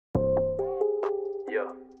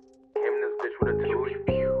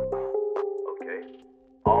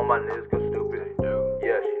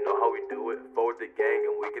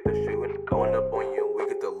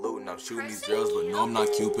shooting these girls, but no, I'm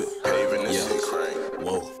not Cupid. Yeah.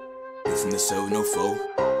 Whoa. You from the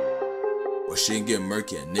 704? Or shit get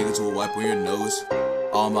murky and niggas will wipe on your nose.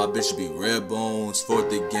 All my bitches be red bones, fourth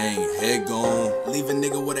the gang, head gone. Leave a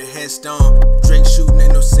nigga with a headstone. Drink shooting,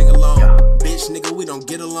 ain't no sing along. Bitch, nigga, we don't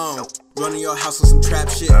get along. Run in your house on some trap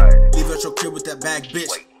shit. Leave out your crib with that bag, bitch.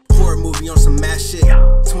 Horror movie on some mass shit.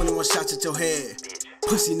 21 shots at your head.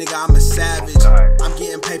 Pussy nigga, I'm a savage. I'm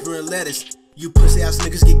getting paper and lettuce. You pussy ass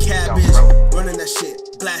niggas get cabbage. Running that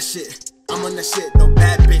shit, blast shit. I'm on that shit, no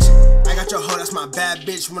bad bitch. I got your hoe, that's my bad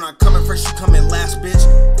bitch. When I come in first, you come in last,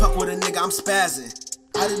 bitch. Fuck with a nigga, I'm spazzing.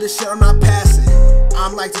 I do this shit, I'm not passing.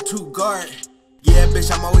 I'm like the 2 guard. Yeah,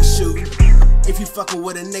 bitch, I'm always shooting. If you fucking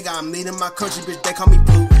with a nigga, I'm leading my country, bitch, they call me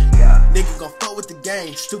Putin. Nigga gon' fuck with the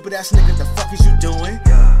gang. Stupid ass nigga, the fuck is you doing?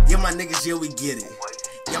 Yeah, my niggas, yeah, we get it.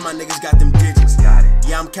 Yeah, my niggas got them digits.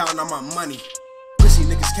 Yeah, I'm counting on my money. Pussy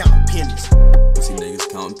niggas counting pennies. Pussy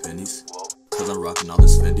niggas counting pennies. Cause I'm rocking all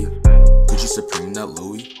this Fendi. Gucci Supreme, that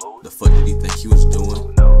Louis. The fuck did he think he was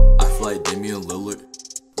doing? I feel like Damian Lillard.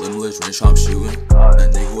 Limitless range, I'm shooting.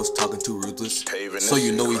 That nigga was talking too ruthless. So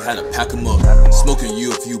you know we had to pack him up. Smoking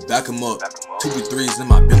you if you back him up. 2v3s in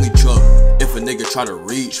my Bentley truck. If a nigga try to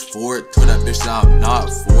reach for it, tell that bitch that I'm not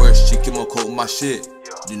for it. She keep on quoting my shit.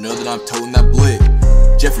 You know that I'm toting that blick.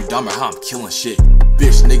 Jeffrey Dahmer, how I'm killing shit.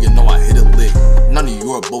 Bitch, nigga know I hit a lick. Not New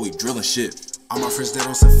York, but we drilling shit. All my friends that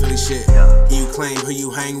on some Philly shit. Who you claim, who you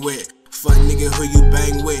hang with. Fuck nigga, who you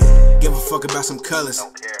bang with. Give a fuck about some colors.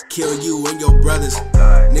 Kill you and your brothers.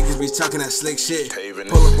 Niggas be talking that slick shit.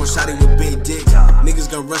 Pull up on shotty with big dick. Niggas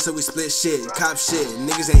gon' run so we split shit. Cop shit,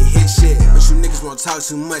 niggas ain't hit shit. But you niggas won't talk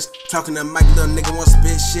too much. Talking to Mike, little nigga won't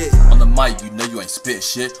spit shit. On the mic, you know you ain't spit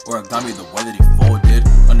shit. Or it got me the way that he folded.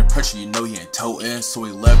 Under pressure, you know he ain't toting. So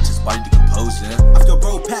he left his body decomposing. Off your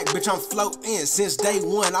bro pack, bitch, I'm floating. Since day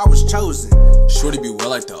one, I was chosen. Shorty be well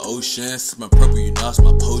like the ocean. Sippin' purple, you know it's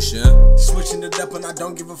my potion. Switching it up and I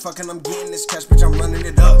don't give a fuck and I'm getting this cash, bitch, I'm running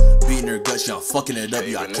it up. Beating her guts, yeah, I'm fucking it up.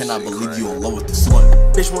 Yeah, I cannot believe you in love with the slut.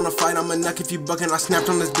 Bitch wanna fight, I'ma knock if you buckin'. I snapped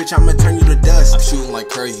on this bitch, I'ma turn you to dust. I'm shooting like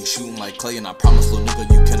Curry, he's shooting like Clay. And I promise, little nigga,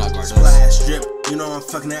 you cannot guard us. Splash drip, you know I'm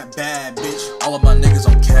fucking that bad, bitch. All of my niggas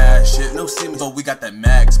on cash shit. No Simmons, but we got that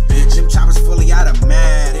max, bitch. Them choppers fully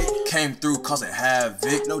automatic. Came through causing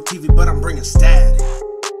havoc. No TV, but I'm bringing static.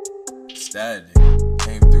 Static.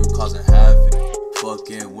 Came through causing havoc.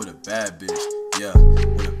 Fucking with a bad bitch. Yeah,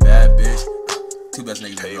 with a bad bitch. Two best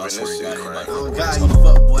niggas ever, I swear to God. Like, oh God, you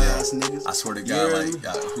fuck boy ass niggas. I swear to God, like,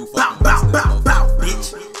 who fucking with this nigga,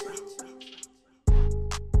 bitch.